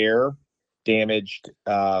repair damaged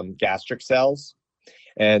gastric cells.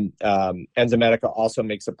 And Enzymedica also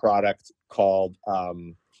makes a product called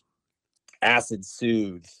Acid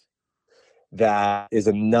Soothe, that is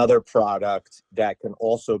another product that can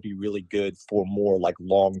also be really good for more like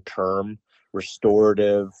long-term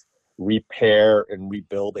restorative repair and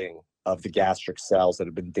rebuilding of the gastric cells that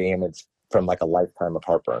have been damaged from like a lifetime of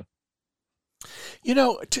heartburn.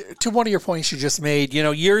 To one of your points you just made,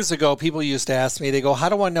 years ago, people used to ask me, they go, how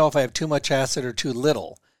do I know if I have too much acid or too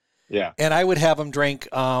little? Yeah. And I would have them drink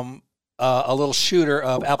a little shooter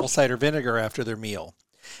of apple cider vinegar after their meal.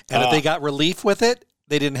 And if they got relief with it,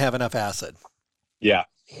 they didn't have enough acid. Yeah.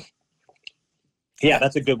 Yeah,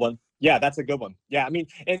 that's a good one. Yeah, I mean,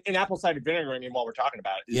 and apple cider vinegar, while we're talking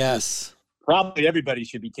about it, yes, probably everybody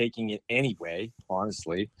should be taking it anyway,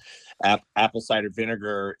 honestly. Apple cider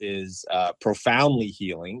vinegar is profoundly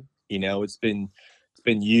healing. It's been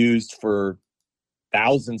used for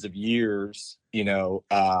thousands of years, it's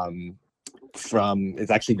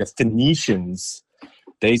actually the Phoenicians.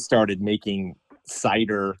 They started making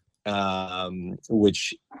cider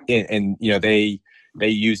which and they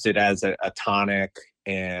used it as a tonic,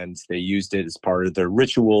 and they used it as part of their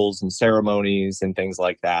rituals and ceremonies and things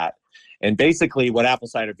like that. And basically what apple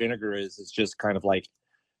cider vinegar is just kind of like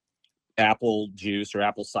apple juice or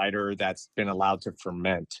apple cider that's been allowed to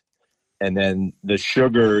ferment. And then the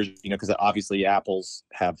sugars, because obviously apples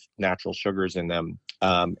have natural sugars in them,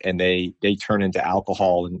 and they turn into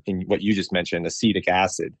alcohol and what you just mentioned, acetic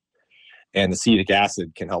acid. And acetic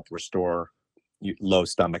acid can help restore low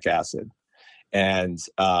stomach acid. And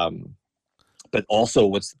but also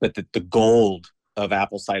the gold of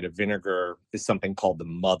apple cider vinegar is something called the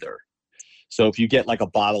mother. So if you get like a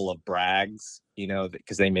bottle of Bragg's,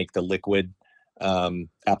 because they make the liquid, apple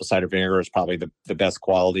cider vinegar is probably the best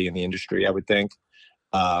quality in the industry, I would think.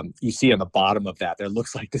 You see on the bottom of that, there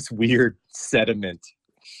looks like this weird sediment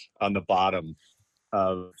on the bottom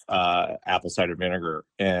of apple cider vinegar.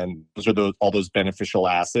 And those are all those beneficial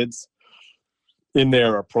acids. In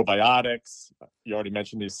there are probiotics. You already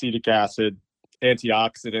mentioned the acetic acid,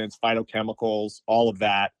 antioxidants, phytochemicals, all of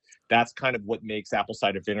that. That's kind of what makes apple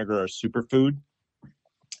cider vinegar a superfood.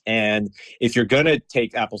 And if you're going to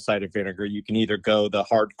take apple cider vinegar, you can either go the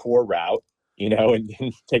hardcore route,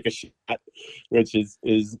 and take a shot, which is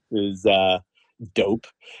dope.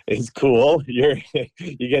 Is cool. You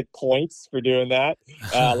get points for doing that.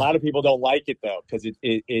 A lot of people don't like it though, because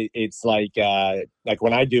it's like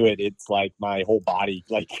when I do it, it's like my whole body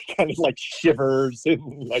like kind of like shivers and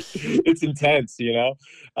like it's intense,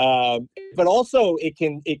 but also it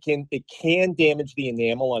can damage the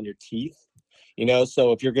enamel on your teeth.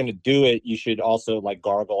 So if you're going to do it, you should also like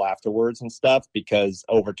gargle afterwards and stuff, because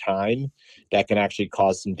over time that can actually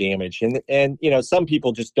cause some damage. And some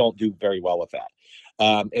people just don't do very well with that.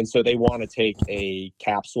 And so they want to take a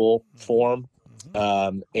capsule form.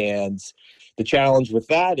 And the challenge with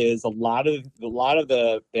that is a lot of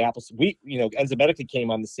the apples, Enzymedica came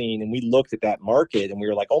on the scene, and we looked at that market and we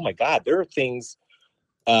were like, oh my God, there are things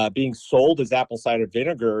being sold as apple cider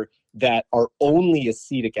vinegar that are only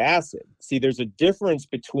acetic acid. See, there's a difference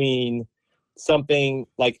between something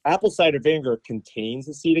like apple cider vinegar contains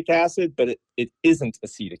acetic acid, but it isn't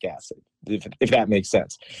acetic acid, if that makes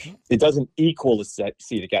sense. It doesn't equal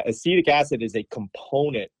acetic acid. Acetic acid is a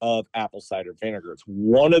component of apple cider vinegar. It's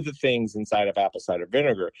one of the things inside of apple cider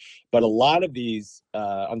vinegar. But a lot of these,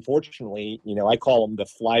 unfortunately, I call them the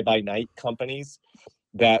fly-by-night companies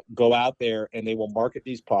that go out there and they will market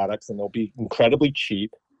these products, and they'll be incredibly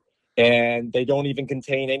cheap, and they don't even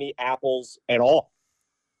contain any apples at all.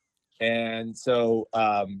 And so,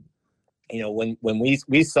 when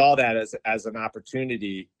we saw that as an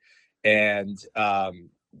opportunity and a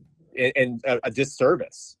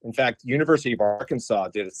disservice. In fact, University of Arkansas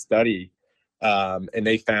did a study, and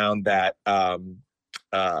they found that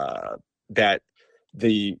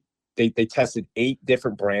they tested 8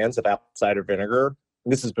 different brands of apple cider vinegar.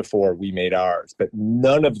 This is before we made ours, but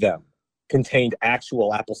none of them contained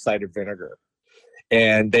actual apple cider vinegar.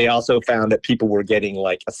 And they also found that people were getting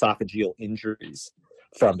like esophageal injuries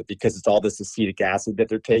from it, because it's all this acetic acid that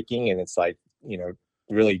they're taking, and it's like,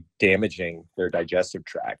 really damaging their digestive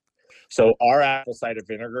tract. So our apple cider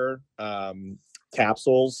vinegar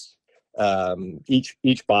capsules,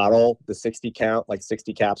 each bottle, the 60 count, like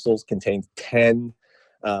 60 capsules, contains 10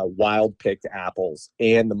 wild picked apples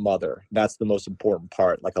and the mother. That's the most important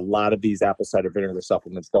part. Like a lot of these apple cider vinegar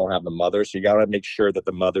supplements don't have the mother, so you got to make sure that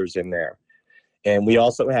the mother's in there. And we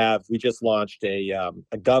just launched a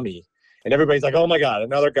gummy, and everybody's like, oh my God,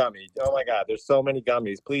 another gummy. Oh my God, there's so many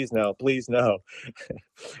gummies. Please no, please no.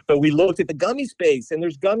 But we looked at the gummy space, and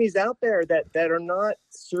there's gummies out there that are not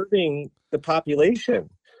serving the population.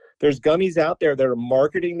 There's gummies out there that are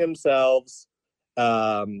marketing themselves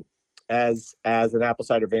as an apple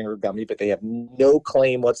cider vinegar gummy, but they have no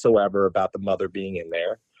claim whatsoever about the mother being in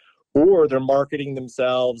there. Or they're marketing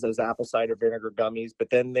themselves as apple cider vinegar gummies, but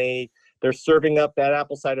then they're serving up that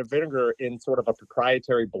apple cider vinegar in sort of a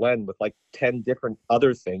proprietary blend with like 10 different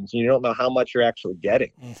other things. You don't know how much you're actually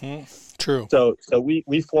getting. True. So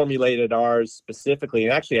we formulated ours specifically,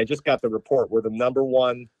 and actually I just got the report. We're the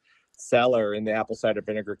 #1 seller in the apple cider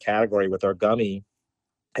vinegar category with our gummy.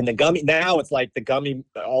 And the gummy, now it's like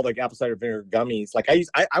all the apple cider vinegar gummies. Like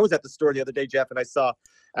I was at the store the other day, Jeff, and I saw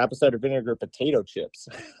apple cider vinegar potato chips.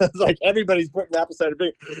 It's like everybody's putting apple cider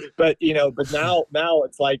vinegar, but now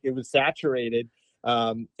it's like it was saturated.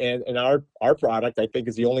 And our product, I think,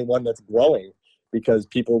 is the only one that's growing, because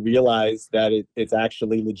people realize that it's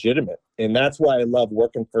actually legitimate. And that's why I love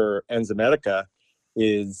working for Enzymedica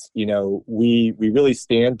is, we really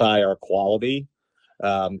stand by our quality.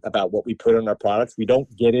 About what we put on our products. We don't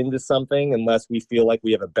get into something unless we feel like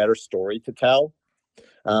we have a better story to tell.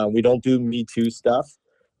 We don't do Me Too stuff.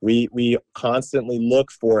 We constantly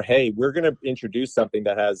look for, hey, we're going to introduce something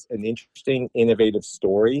that has an interesting, innovative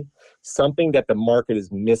story, something that the market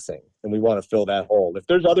is missing, and we want to fill that hole. If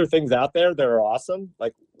there's other things out there that are awesome,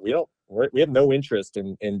 like we have no interest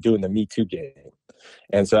in doing the Me Too game.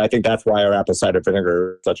 And so I think that's why our apple cider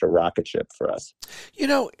vinegar is such a rocket ship for us. You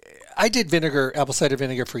know, I did apple cider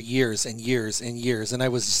vinegar for years and years and years, and I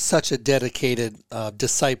was such a dedicated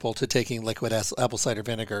disciple to taking liquid apple cider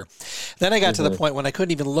vinegar. Then I got to the point when I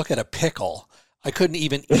couldn't even look at a pickle. I couldn't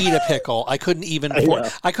even eat a pickle. I couldn't even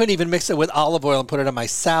mix it with olive oil and put it on my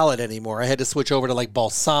salad anymore. I had to switch over to like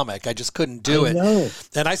balsamic. I just couldn't do it.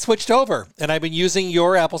 And I switched over, and I've been using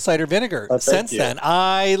your apple cider vinegar since then.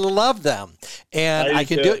 I love them, and I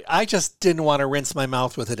can do it. I just didn't want to rinse my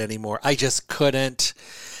mouth with it anymore. I just couldn't.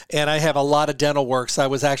 And I have a lot of dental work, so I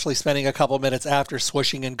was actually spending a couple minutes after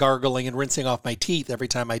swishing and gargling and rinsing off my teeth every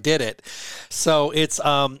time I did it. So it's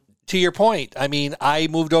to your point. I mean, I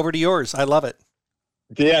moved over to yours. I love it.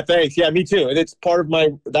 Yeah, thanks. Yeah, me too. And it's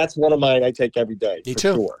that's one of mine I take every day. Me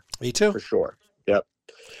too. Sure. Me too. For sure. Yep.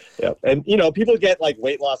 And, people get like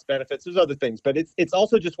weight loss benefits. There's other things, but it's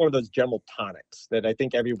also just one of those general tonics that I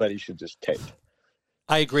think everybody should just take.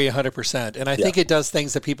 I agree 100%. And I think it does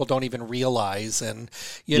things that people don't even realize. And,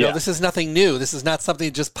 this is nothing new. This is not something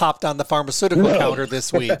that just popped on the pharmaceutical counter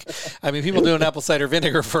this week. I mean, people doing apple cider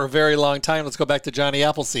vinegar for a very long time. Let's go back to Johnny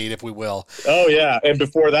Appleseed, if we will. Oh, yeah. And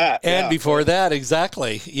before that. Before that,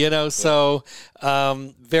 exactly. So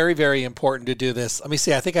very, very important to do this. Let me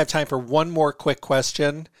see. I think I have time for one more quick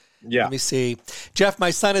question. Yeah. Let me see. Jeff,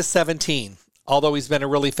 my son is 17. Although he's been a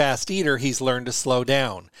really fast eater, he's learned to slow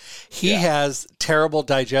down. He has terrible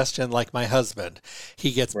digestion like my husband.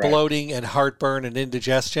 He gets bloating and heartburn and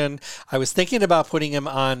indigestion. I was thinking about putting him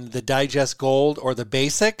on the Digest Gold or the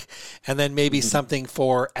Basic, and then maybe something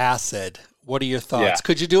for acid. What are your thoughts? Yeah.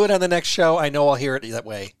 Could you do it on the next show? I know I'll hear it that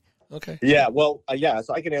way. Okay. Yeah. Well,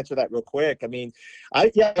 so I can answer that real quick. I mean,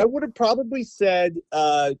 I would have probably said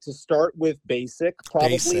to start with Basic,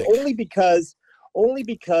 only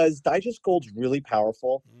because Digest Gold's really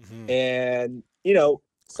powerful. And,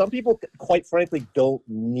 some people, quite frankly, don't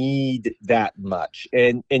need that much.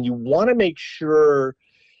 And you want to make sure,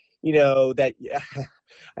 that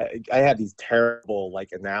I have these terrible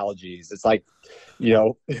analogies. It's like,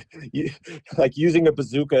 like using a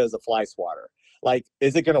bazooka as a fly swatter. Like,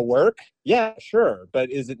 is it going to work? Yeah, sure. But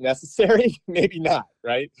is it necessary? Maybe not.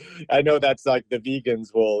 Right. I know that's like the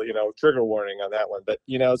vegans will, trigger warning on that one. But,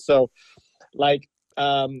 so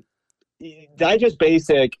Digest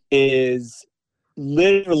Basic is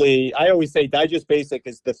literally, I always say Digest Basic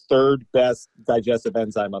is the third best digestive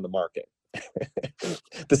enzyme on the market.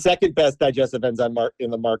 The second best digestive enzyme in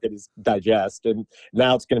the market is Digest, and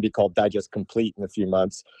now it's going to be called Digest Complete in a few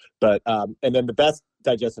months. But and then the best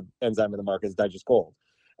digestive enzyme in the market is Digest Gold.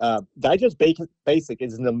 Digest Basic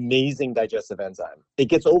is an amazing digestive enzyme. It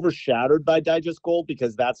gets overshadowed by Digest Gold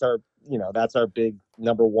because that's our big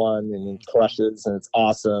number one, and it crushes, and it's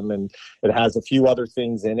awesome, and it has a few other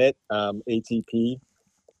things in it, ATP,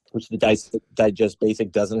 which the Digest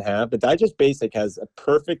Basic doesn't have. But Digest Basic has a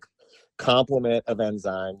perfect complement of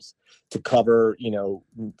enzymes to cover,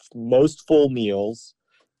 most full meals,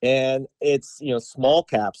 and it's, small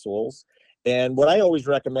capsules. And what I always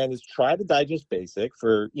recommend is try the Digest Basic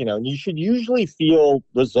for, and you should usually feel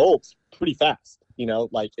results pretty fast. I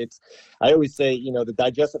always say, the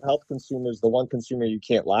digestive health consumer is the one consumer you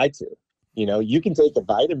can't lie to. You can take a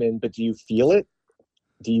vitamin, but do you feel it?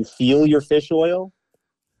 Do you feel your fish oil?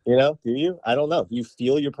 Do you? I don't know. Do you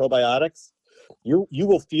feel your probiotics? You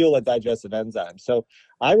will feel a digestive enzyme. So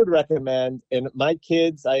I would recommend, and my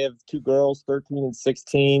kids, I have two girls, 13 and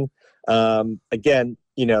 16. Again,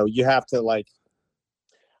 you have to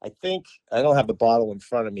I think, I don't have the bottle in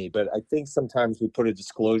front of me, but I think sometimes we put a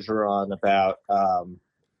disclosure on about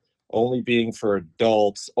only being for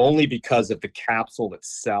adults, only because of the capsule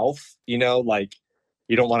itself, you don't want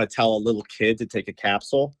to tell a little kid to take a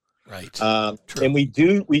capsule. Right. And we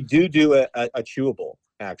do a chewable,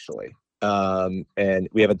 actually. And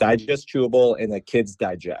we have a Digest chewable and a Kids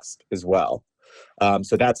Digest as well.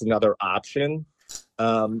 So that's another option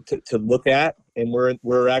to look at, and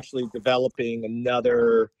we're actually developing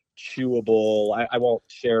another chewable. I won't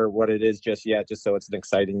share what it is just yet, just so it's an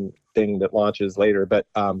exciting thing that launches later. But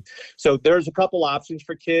so there's a couple options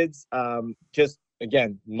for kids. Just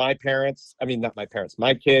again, my kids,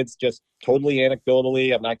 just totally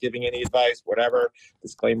anecdotally. I'm not giving any advice, whatever.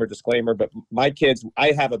 Disclaimer. But my kids,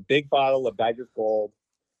 I have a big bottle of Digest Gold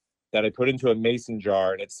that I put into a mason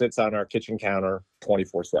jar, and it sits on our kitchen counter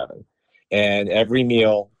 24/7. And every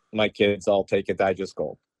meal, my kids all take a Digest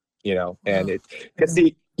Gold. and because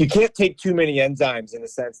you can't take too many enzymes in the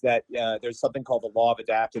sense that there's something called the law of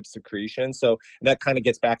adaptive secretion. So that kind of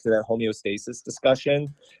gets back to that homeostasis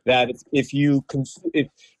discussion, that if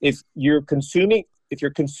you're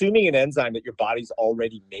consuming an enzyme that your body's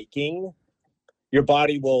already making, your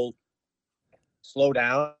body will slow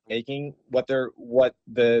down making what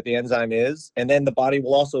the enzyme is, and then the body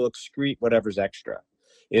will also excrete whatever's extra.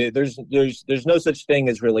 There's no such thing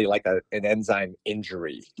as really like an enzyme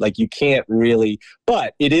injury. Like you can't really,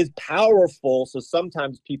 but it is powerful. So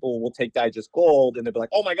sometimes people will take Digest Gold and they'll be like,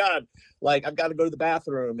 oh my God, like I've got to go to the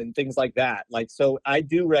bathroom and things like that. Like, so I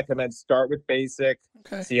do recommend start with basic,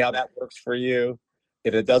 see how that works for you.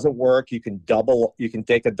 If it doesn't work, you can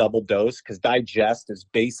take a double dose, because Digest is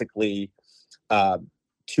basically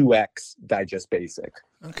 2x Digest Basic.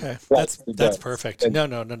 Okay, that's perfect. No.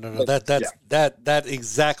 That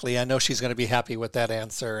exactly. I know she's going to be happy with that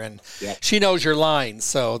answer, and she knows your line,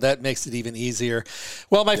 so that makes it even easier.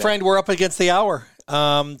 Well, my friend, we're up against the hour.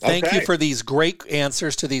 Thank you for these great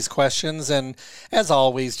answers to these questions, and as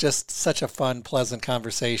always, just such a fun, pleasant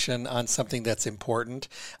conversation on something that's important.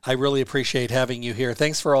 I really appreciate having you here.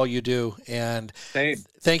 Thanks for all you do, and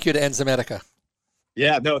thank you to Enzymedica.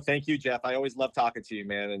 Yeah, no, thank you, Jeff. I always love talking to you,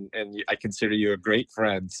 man, and I consider you a great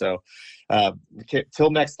friend. So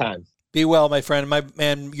till next time. Be well, my friend,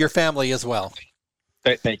 and your family as well.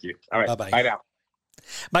 Thank you. All right. Bye-bye. Bye now.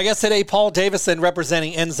 My guest today, Paul Davison,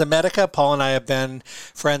 representing Enzymedica. Paul and I have been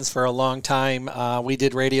friends for a long time. We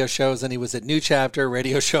did radio shows, and he was at New Chapter,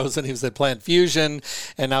 radio shows, and he was at Plant Fusion,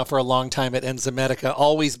 and now for a long time at Enzymedica.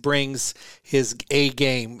 Always brings his A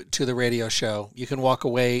game to the radio show. You can walk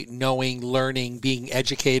away knowing, learning, being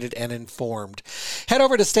educated, and informed. Head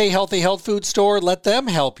over to Stay Healthy Health Food Store. Let them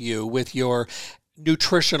help you with your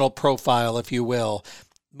nutritional profile, if you will.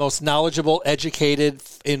 Most knowledgeable, educated,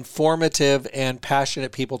 informative, and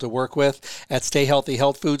passionate people to work with at Stay Healthy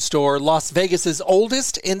Health Food Store, Las Vegas's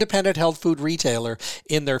oldest independent health food retailer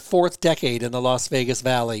in their 4th decade in the Las Vegas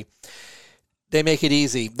Valley. They make it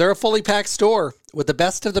easy. They're a fully packed store with the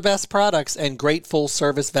best of the best products and great full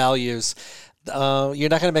service values. You're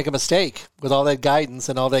not going to make a mistake with all that guidance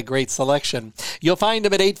and all that great selection. You'll find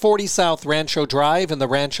them at 840 South Rancho Drive in the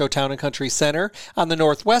Rancho Town and Country Center on the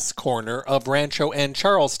northwest corner of Rancho and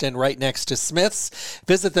Charleston, right next to Smith's.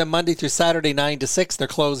 Visit them Monday through Saturday, 9 to 6. They're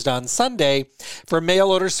closed on Sunday for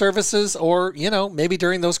mail order services, or, maybe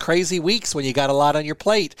during those crazy weeks when you got a lot on your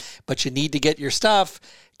plate, but you need to get your stuff.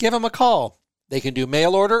 Give them a call. They can do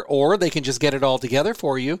mail order, or they can just get it all together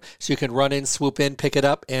for you so you can run in, swoop in, pick it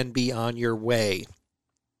up, and be on your way.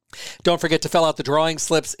 Don't forget to fill out the drawing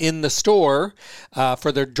slips in the store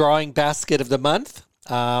for their drawing basket of the month.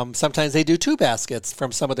 Sometimes they do 2 baskets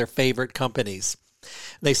from some of their favorite companies.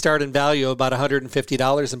 They start in value of about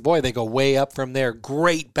 $150, and boy, they go way up from there.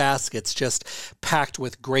 Great baskets, just packed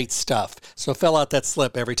with great stuff. So fill out that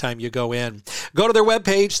slip every time you go in. Go to their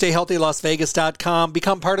webpage, stayhealthylasvegas.com.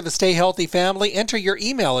 Become part of the Stay Healthy family. Enter your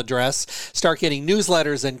email address. Start getting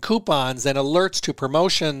newsletters and coupons and alerts to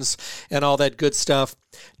promotions and all that good stuff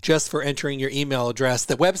just for entering your email address.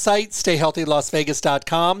 The website,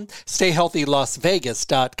 stayhealthylasvegas.com,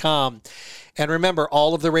 stayhealthylasvegas.com. And remember,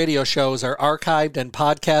 all of the radio shows are archived and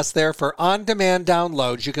podcast there for on-demand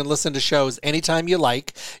downloads. You can listen to shows anytime you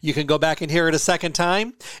like. You can go back and hear it a second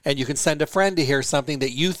time, and you can send a friend to hear something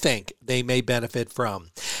that you think they may benefit from.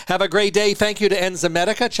 Have a great day. Thank you to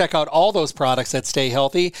Enzymedica. Check out all those products at Stay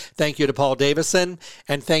Healthy. Thank you to Paul Davison,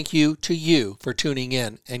 and thank you to you for tuning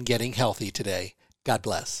in and getting healthy today. God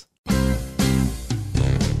bless.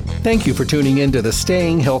 Thank you for tuning in to the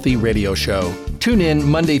Staying Healthy Radio Show. Tune in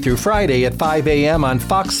Monday through Friday at 5 a.m. on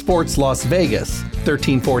Fox Sports Las Vegas,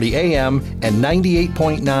 1340 a.m. and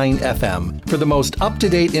 98.9 FM for the most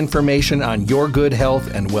up-to-date information on your good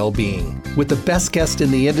health and well-being. With the best guests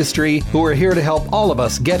in the industry who are here to help all of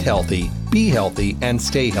us get healthy, be healthy, and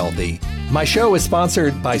stay healthy. My show is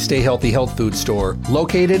sponsored by Stay Healthy Health Food Store,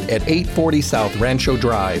 located at 840 South Rancho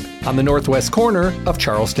Drive on the northwest corner of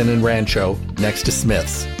Charleston and Rancho, next to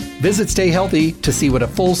Smith's. Visit Stay Healthy to see what a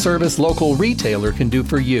full-service local retailer can do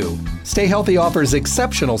for you. Stay Healthy offers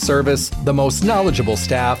exceptional service, the most knowledgeable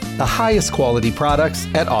staff, the highest quality products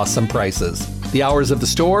at awesome prices. The hours of the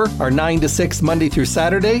store are 9 to 6 Monday through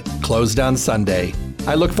Saturday, closed on Sunday.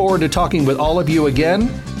 I look forward to talking with all of you again.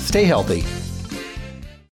 Stay healthy.